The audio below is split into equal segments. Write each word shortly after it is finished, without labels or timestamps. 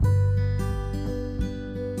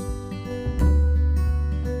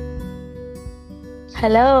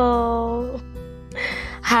Hello.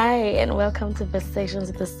 Hi, and welcome to Conversations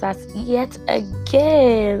with the Stars yet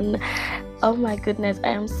again. Oh my goodness, I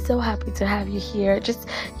am so happy to have you here. Just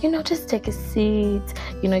take a seat.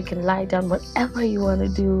 You can lie down, whatever you want to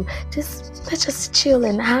do. Let's just chill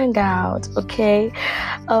and hang out, okay?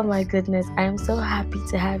 Oh my goodness, I am so happy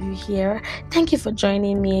to have you here. Thank you for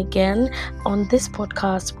joining me again on this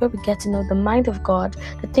podcast where we get to know the mind of God,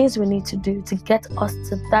 the things we need to do to get us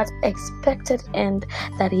to that expected end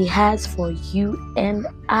that He has for you and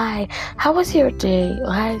I. How was your day?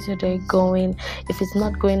 How is your day going? If it's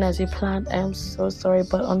not going as you planned, I am so sorry,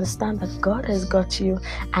 but understand that God has got you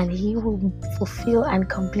and He will fulfill and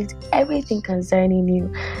complete everything concerning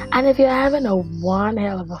you. And if you're having a one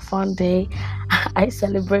hell of a fun day, I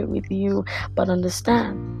celebrate with you, but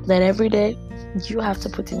understand that every day you have to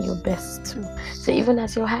put in your best too. So even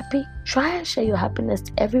as you're happy, try and share your happiness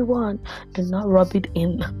to everyone. Do not rub it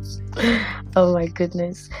in. Oh my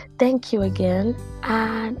goodness. Thank you again.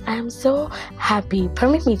 And I'm so happy.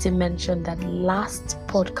 Permit me to mention that last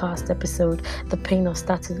podcast episode, The Pain of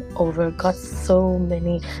Starting Over, got so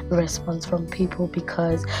many response from people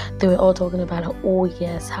because they were all talking about,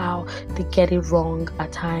 how they get it wrong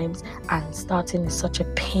at times and starting is such a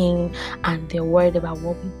pain and they're worried about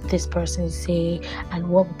what would this person say and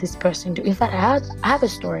what would this person do. In fact, I have a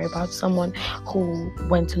story about someone who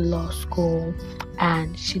went to law school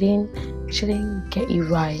and she didn't get it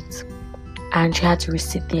right and she had to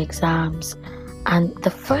resit the exams, and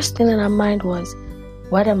the first thing in her mind was,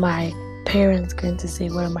 what are my parents going to say?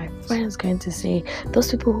 What are my friends going to say?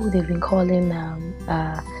 Those people who they've been calling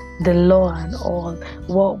the law and all,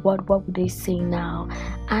 what would they say now?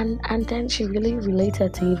 And then she really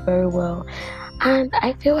related to it very well. And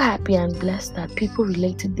I feel happy and blessed that people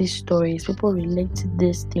relate to these stories, people relate to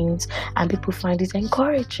these things, and people find it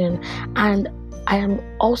encouraging. And I am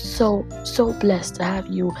also so blessed to have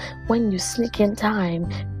you when you sneak in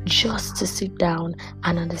time just to sit down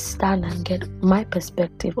and understand and get my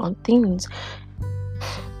perspective on things.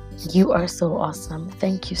 You are so awesome.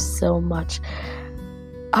 Thank you so much.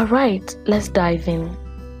 All right, let's dive in.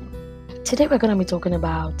 Today we're going to be talking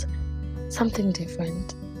about something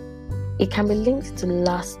different. It can be linked to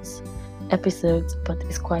last episodes, but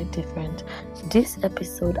it's quite different. This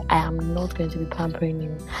episode, I am not going to be pampering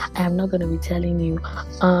you. I am not going to be telling you,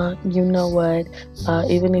 you know what,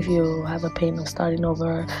 even if you have a pain of starting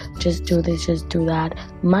over, just do this, just do that.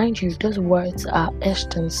 Mind you, those words are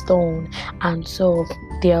etched in stone, and so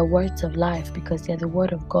they are words of life because they are the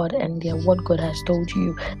word of God and they are what God has told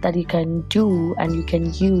you that you can do and you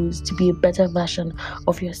can use to be a better version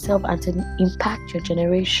of yourself and to impact your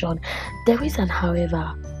generation. There is an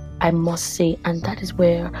however, I must say, and that is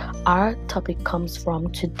where our topic comes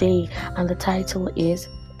from today, and the title is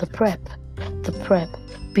The Prep. The Prep.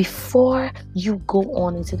 Before you go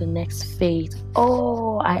on into the next phase,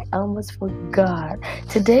 I almost forgot.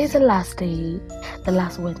 Today is the last day, the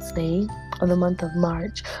last Wednesday of the month of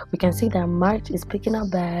March. We can see that March is picking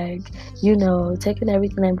up bag, taking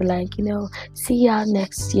everything and be like, see ya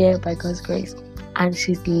next year by God's grace. And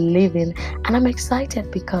she's leaving. And I'm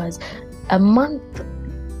excited because a month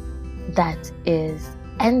that is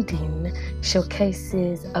ending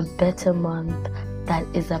showcases a better month that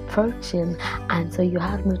is approaching, and so you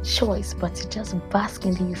have no choice but to just bask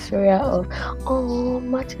in the euphoria of,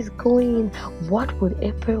 March is going, what would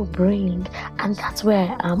April bring? And that's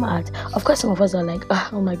where I am at. Of course, some of us are like,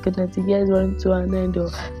 oh my goodness, the year is running to an end.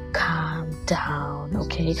 Calm down,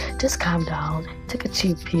 okay? Just calm down, take a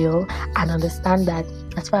chill pill, and understand that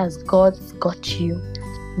as far as God's got you,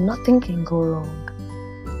 nothing can go wrong.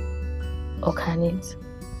 Or can it?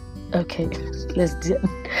 Okay, let's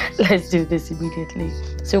do this immediately.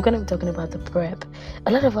 So we're going to be talking about the prep.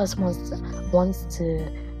 A lot of us wants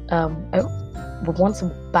to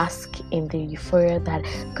bask in the euphoria that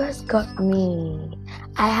God's got me.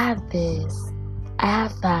 I have this. I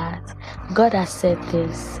have that. God has said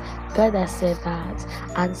this. God has said that.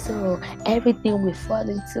 And so everything will fall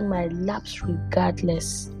into my laps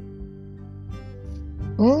regardless.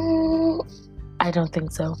 I don't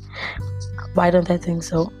think so. Why don't I think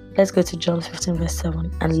so? Let's go to John 15 verse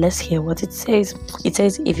 7 and let's hear what it says. It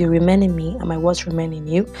says, if you remain in me and my words remain in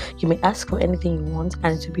you, you may ask for anything you want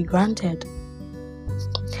and it will be granted.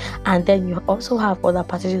 And then you also have other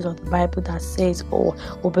passages of the Bible that says,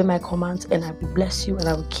 obey my commands and I will bless you and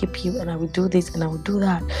I will keep you and I will do this and I will do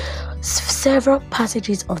that. Several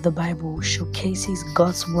passages of the Bible showcases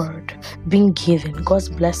God's word being given, God's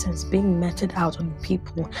blessings being meted out on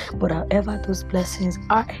people. But however, those blessings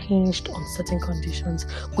are hinged on certain conditions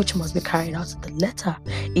which must be carried out to the letter.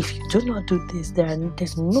 If you do not do this,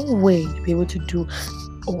 there's no way you'll be able to do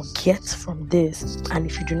or get from this? And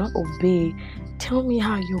if you do not obey, tell me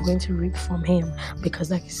how you're going to reap from him.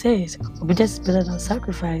 Because like it says, obedience is better than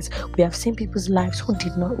sacrifice. We have seen people's lives who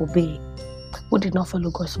did not obey, who did not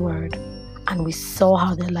follow God's word, and we saw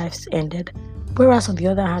how their lives ended. Whereas on the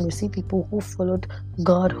other hand, we see people who followed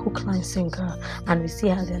God, hook, line, sinker, and we see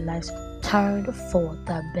how their lives turned for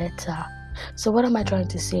the better. So what am I trying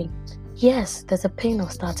to say? Yes, there's a pain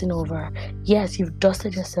of starting over. Yes, you've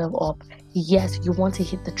dusted yourself up. Yes, you want to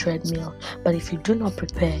hit the treadmill. But if you do not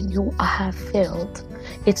prepare, you have failed.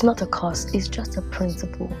 It's not a cost, it's just a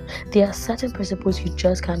principle. There are certain principles you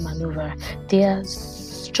just can't maneuver.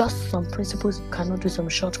 There's just some principles you cannot do some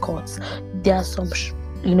shortcuts. There are some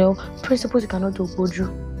principles you cannot do boju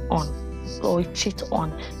on or cheat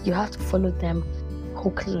on. You have to follow them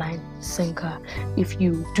hook, line, sinker. If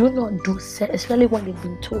you do not do, especially when you've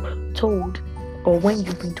been told, or when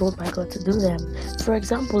you've been told by God to do them. For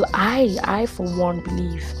example, I for one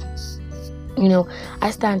believe, I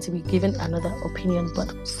stand to be given another opinion,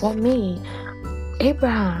 but for me,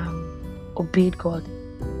 Abraham obeyed God,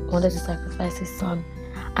 wanted to sacrifice his son,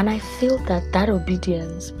 and I feel that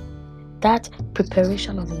obedience, that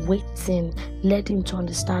preparation of waiting, led him to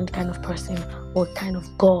understand kind of person or kind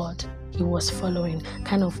of God he was following,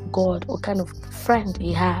 kind of God or kind of friend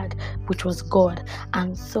he had, which was God.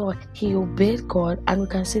 And so he obeyed God, and we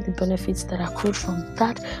can see the benefits that accrued from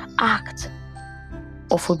that act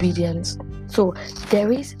of obedience. So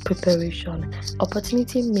there is preparation.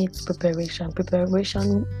 Opportunity meets preparation.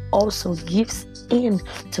 Preparation also gives in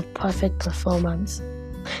to perfect performance.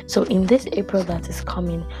 So in this April that is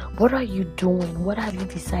coming, what are you doing? What have you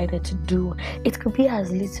decided to do? It could be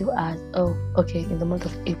as little as, in the month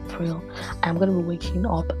of April, I'm going to be waking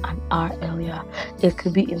up an hour earlier. It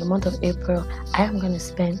could be in the month of April, I am going to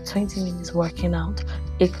spend 20 minutes working out.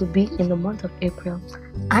 It could be in the month of April,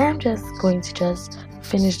 I am just going to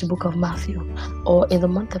finish the book of Matthew. Or in the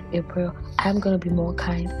month of April, I'm going to be more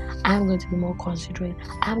kind. I'm going to be more considerate.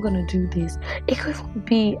 I'm going to do this. It could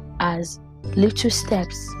be as little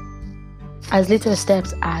steps as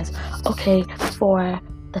for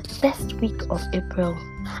the first week of April,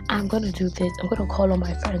 I'm going to do this. I'm going to call on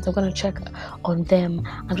my friends. I'm going to check on them.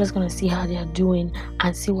 I'm just going to see how they are doing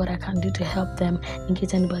and see what I can do to help them in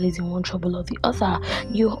case anybody's in one trouble or the other.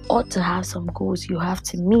 You ought to have some goals you have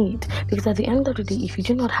to meet, because at the end of the day, if you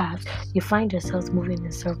do not have, you find yourselves moving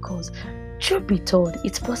in circles. Truth be told,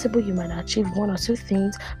 it's possible you might achieve one or two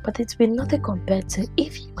things, but it's been nothing compared to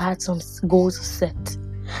if you had some goals set.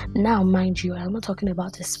 Now, mind you, I'm not talking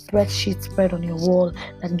about a spreadsheet spread on your wall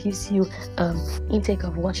that gives you intake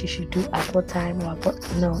of what you should do at what time or what.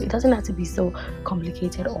 No, it doesn't have to be so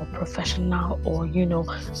complicated or professional or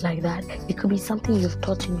like that. It could be something you've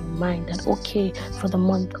thought in your mind that, okay, for the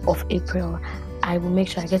month of April, I will make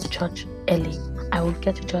sure I get to church early. I will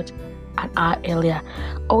get to church an hour earlier.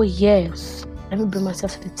 Oh yes, let me bring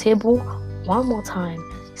myself to the table one more time.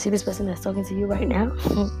 See this person that's talking to you right now?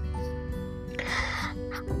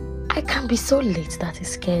 I can be so late that it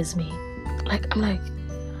scares me. I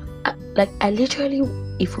literally,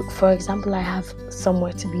 if for example I have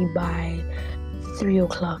somewhere to be by 3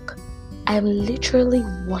 o'clock, I'm literally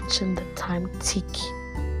watching the time tick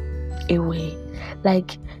away.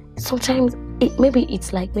 Sometimes maybe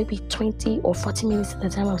it's maybe 20 or 40 minutes at the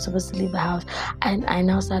time I'm supposed to leave the house, and I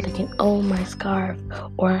now start looking, oh, my scarf,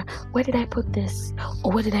 or where did I put this,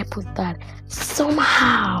 or where did I put that?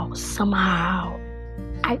 Somehow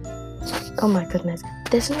oh my goodness,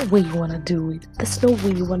 there's no way you want to do it. There's no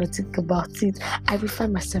way you want to think about it. I will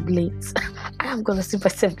find myself late. I am going to see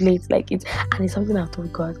myself late and it's something I've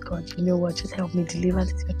told God, you know what, just help me deliver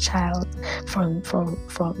this your child from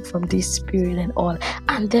this spirit and all.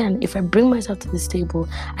 And then if I bring myself to this table,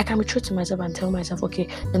 I can be true to myself and tell myself, okay,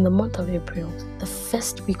 in the month of April, the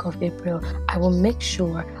first week of April, I will make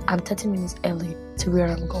sure I'm 30 minutes early to where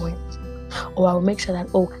I'm going. Or I'll make sure that,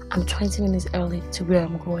 I'm 20 minutes early to where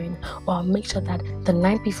I'm going. Or I'll make sure that the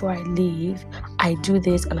night before I leave, I do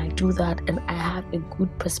this and I do that, and I have a good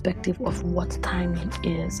perspective of what timing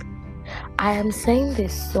is. I am saying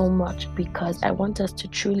this so much because I want us to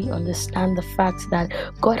truly understand the fact that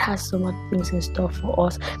God has so much things in store for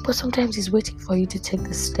us, but sometimes He's waiting for you to take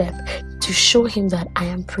the step to show Him that I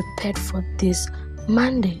am prepared for this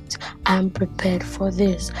mandate. I am prepared for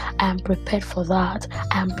this. I am prepared for that.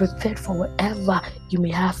 I am prepared for whatever you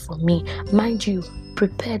may have for me. Mind you,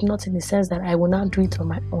 prepared not in the sense that I will not do it on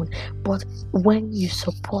my own, but when you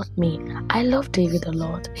support me. I love David a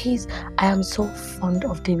lot. I am so fond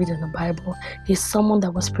of David in the Bible. He's someone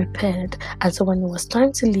that was prepared, and so when it was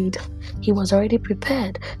time to lead, he was already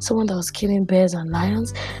prepared. Someone that was killing bears and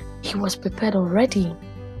lions, he was prepared already.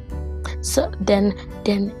 So then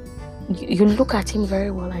you look at him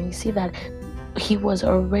very well and you see that he was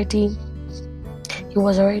already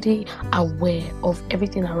aware of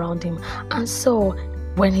everything around him. And so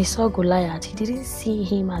when he saw Goliath, he didn't see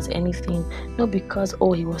him as anything, not because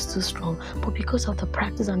he was too strong, but because of the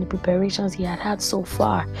practice and the preparations he had had so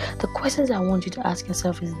far. The questions I want you to ask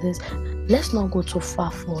yourself is this: let's not go too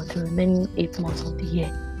far for the remaining 8 months of the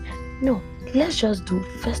year. No, let's just do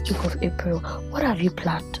first week of April. What have you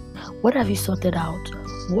planned? What have you sorted out?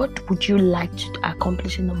 What would you like to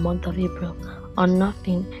accomplish in the month of April? Or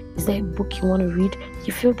nothing? Is there a book you want to read?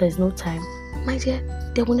 You feel there's no time? My dear,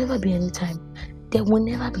 there will never be any time. There will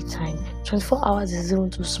never be time. 24 hours is even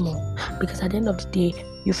too small, because at the end of the day,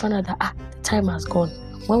 you find out that the time has gone.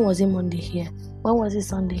 When was it Monday here? When was it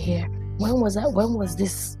Sunday here? When was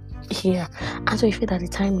this here? And so you feel that the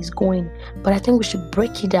time is going. But I think we should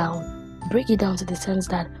break it down to the sense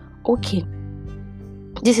that, okay,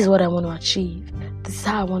 this is what I want to achieve. This is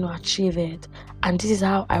how I want to achieve it. And this is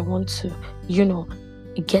how I want to,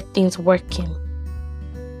 get things working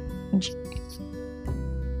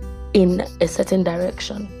in a certain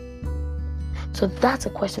direction. So that's a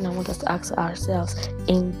question I want us to ask ourselves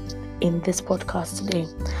in this podcast today.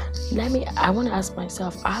 I want to ask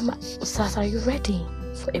myself, Sas, are you ready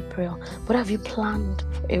for April? What have you planned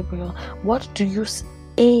for April? What do you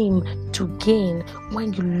aim to gain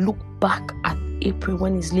when you look back at April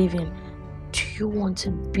when it's leaving? Do you want to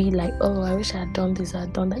be like, I wish I had done this, I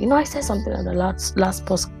had done that? I said something on the last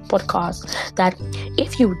podcast that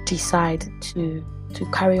if you decide to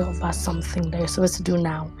carry over something that you're supposed to do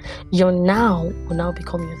now, your now will now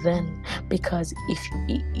become your then. Because if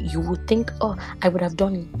you would think, I would have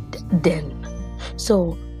done it then.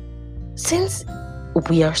 So since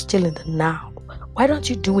we are still in the now, why don't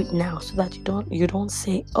you do it now, so that you don't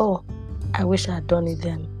say, I wish I had done it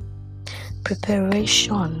then.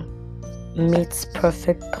 Preparation meets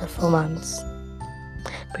perfect performance.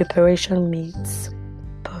 Preparation meets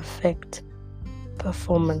perfect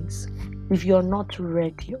performance. If you're not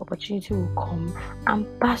ready, opportunity will come and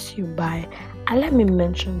pass you by. And let me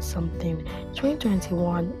mention something.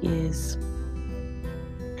 2021 is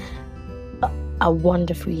a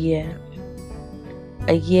wonderful year.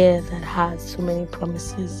 A year that has so many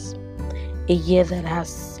promises. A year that has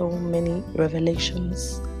so many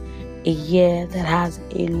revelations. A year that has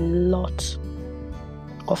a lot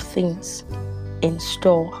of things in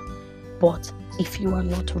store. But if you are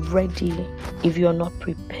not ready, if you are not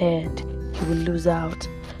prepared, you will lose out.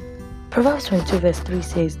 Proverbs 22 verse 3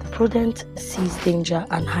 says, "The prudent sees danger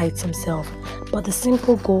and hides himself, but the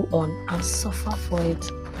simple go on and suffer for it."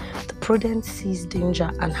 The prudent sees danger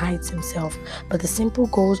and hides himself, but the simple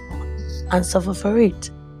goes on and suffer for it.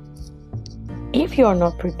 If you are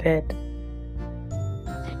not prepared,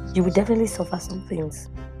 you will definitely suffer some things.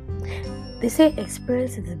 They say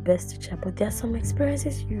experience is the best teacher, but there are some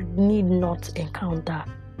experiences you need not encounter.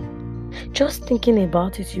 Just thinking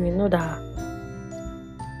about it, you will know that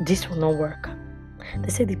this will not work. They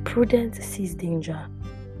say the prudent sees danger.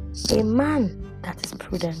 A man that is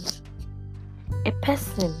prudent, a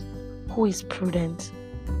person who is prudent,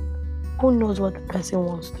 who knows what the person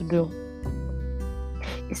wants to do,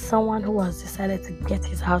 is someone who has decided to get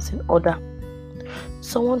his house in order.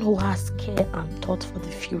 Someone who has care and thought for the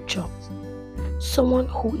future. Someone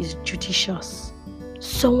who is judicious.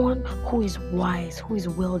 Someone who is wise, who is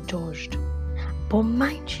well judged. But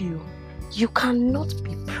mind you, you cannot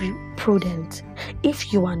be prudent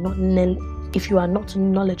if you are not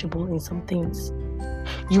knowledgeable in some things.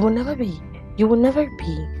 You will never be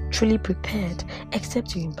truly prepared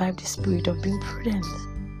except you imbibe the spirit of being prudent.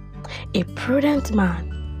 A prudent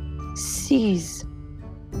man sees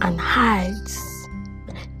and hides.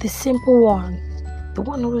 The simple one, the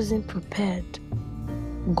one who isn't prepared,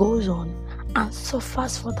 goes on and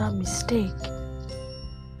suffers for that mistake.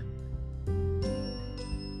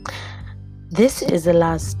 This is the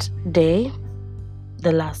last day,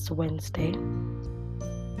 the last Wednesday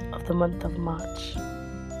of the month of March.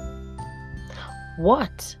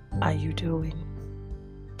 What are you doing?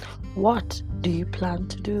 What do you plan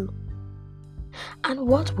to do? And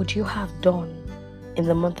what would you have done in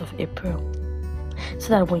the month of April? So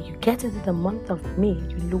that when you get into the month of May,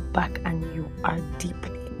 you look back and you are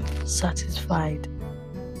deeply satisfied.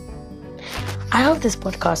 I hope this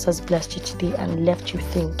podcast has blessed you today and left you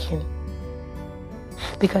thinking.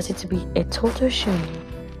 Because it will be a total shame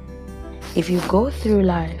if you go through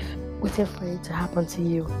life waiting for it to happen to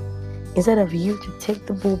you, instead of you to take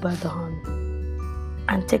the bull by the horn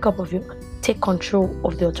and take control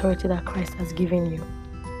of the authority that Christ has given you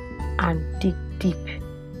and dig deep.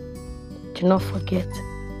 Do not forget,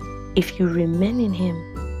 if you remain in Him,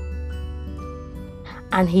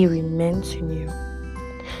 and He remains in you.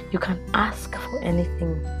 You can ask for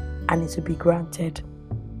anything and it will be granted.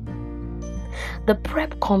 The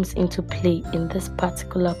prep comes into play in this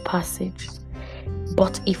particular passage.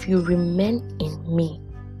 But if you remain in me,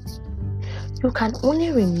 you can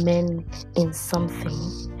only remain in something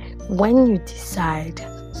when you decide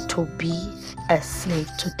to be a slave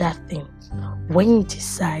to that thing. When you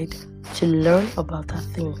decide to learn about that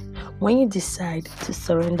thing. When you decide to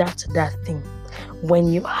surrender to that thing. When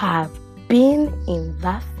you have been in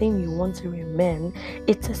that thing you want to remain,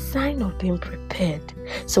 it's a sign of being prepared.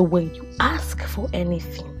 So when you ask for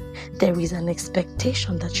anything, there is an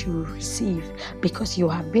expectation that you will receive because you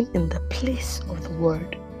have been in the place of the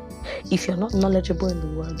word. If you're not knowledgeable in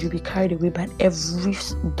the word, you'll be carried away by every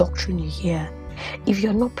doctrine you hear. If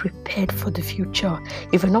you're not prepared for the future,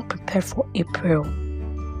 if you're not prepared for April,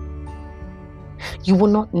 you will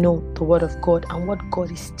not know the word of God and what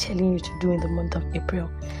God is telling you to do in the month of April.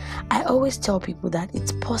 I always tell people that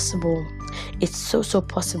it's possible. It's so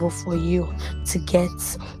possible for you to get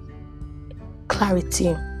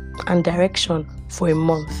clarity and direction for a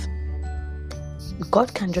month.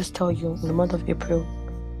 God can just tell you in the month of April,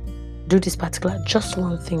 do this particular, just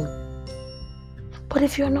one thing. But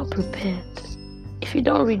if you're not prepared, if you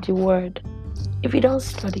don't read the word, if you don't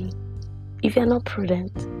study, if you're not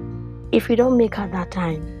prudent, if you don't make out that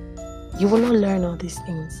time, you will not learn all these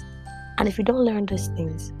things. And if you don't learn these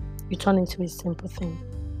things, you turn into a simple thing,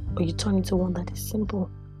 or you turn into one that is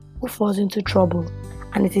simple, who falls into trouble.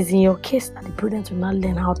 And it is in your case that the prudent will not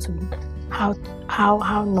learn how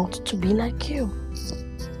not to be like you.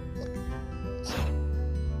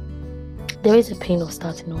 There is a pain of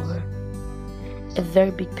starting over, a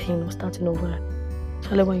very big pain of starting over,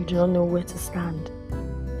 especially when you do not know where to stand.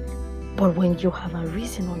 But when you have a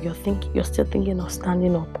reason, or you're still thinking of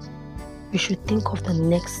standing up, you should think of the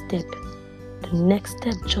next step. The next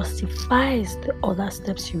step justifies the other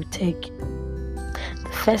steps you take.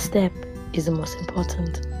 The first step is the most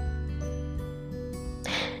important.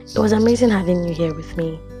 It was amazing having you here with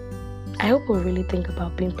me. I hope we'll really think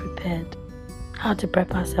about being prepared, how to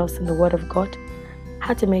prep ourselves in the Word of God,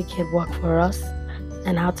 how to make it work for us,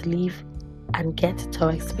 and how to live and get to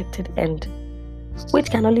our expected end, which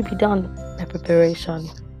can only be done by preparation.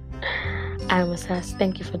 I'm Asas.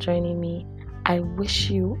 Thank you for joining me. I wish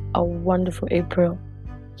you a wonderful April.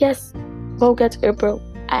 Yes, we'll get to April.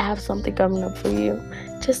 I have something coming up for you.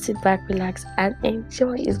 Just sit back, relax, and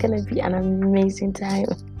enjoy. It's going to be an amazing time.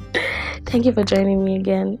 Thank you for joining me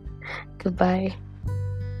again. Goodbye.